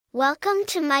Welcome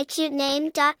to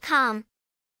mycutename.com.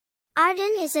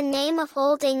 Arden is a name of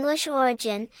Old English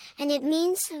origin, and it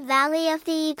means Valley of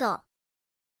the Eagle.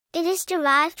 It is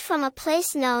derived from a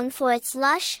place known for its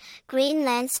lush, green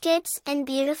landscapes and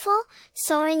beautiful,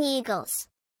 soaring eagles.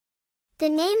 The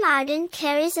name Arden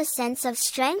carries a sense of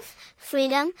strength,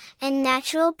 freedom, and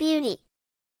natural beauty.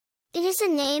 It is a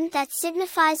name that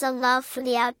signifies a love for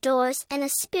the outdoors and a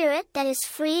spirit that is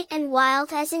free and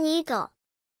wild as an eagle.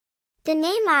 The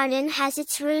name Arden has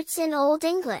its roots in Old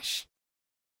English.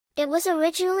 It was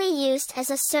originally used as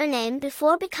a surname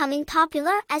before becoming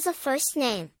popular as a first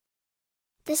name.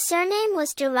 The surname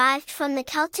was derived from the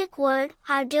Celtic word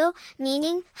ardu,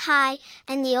 meaning high,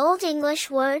 and the Old English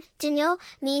word dynel,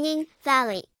 meaning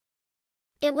valley.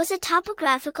 It was a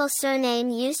topographical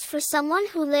surname used for someone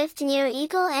who lived near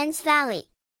Eagle End's Valley.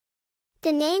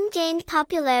 The name gained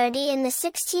popularity in the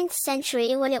 16th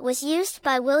century when it was used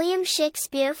by William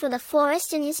Shakespeare for the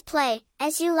forest in his play,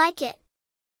 As You Like It.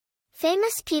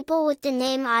 Famous people with the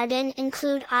name Arden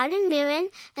include Arden Mirren,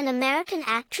 an American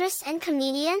actress and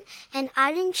comedian, and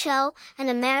Arden Cho, an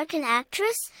American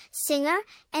actress, singer,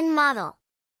 and model.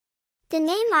 The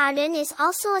name Arden is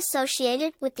also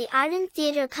associated with the Arden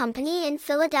Theater Company in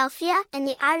Philadelphia and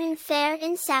the Arden Fair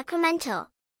in Sacramento.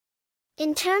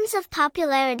 In terms of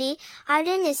popularity,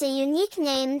 Arden is a unique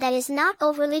name that is not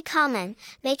overly common,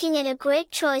 making it a great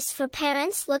choice for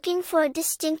parents looking for a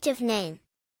distinctive name.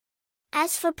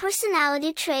 As for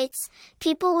personality traits,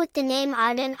 people with the name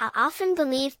Arden are often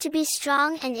believed to be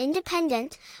strong and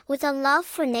independent, with a love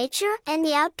for nature and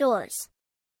the outdoors.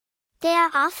 They are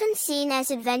often seen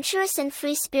as adventurous and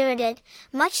free-spirited,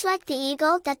 much like the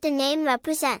eagle that the name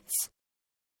represents.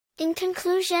 In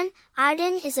conclusion,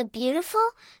 Arden is a beautiful,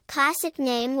 classic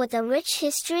name with a rich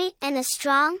history and a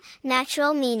strong,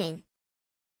 natural meaning.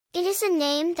 It is a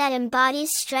name that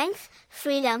embodies strength,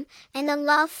 freedom, and a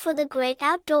love for the great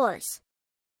outdoors.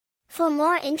 For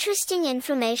more interesting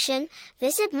information,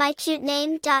 visit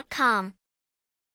mycutename.com.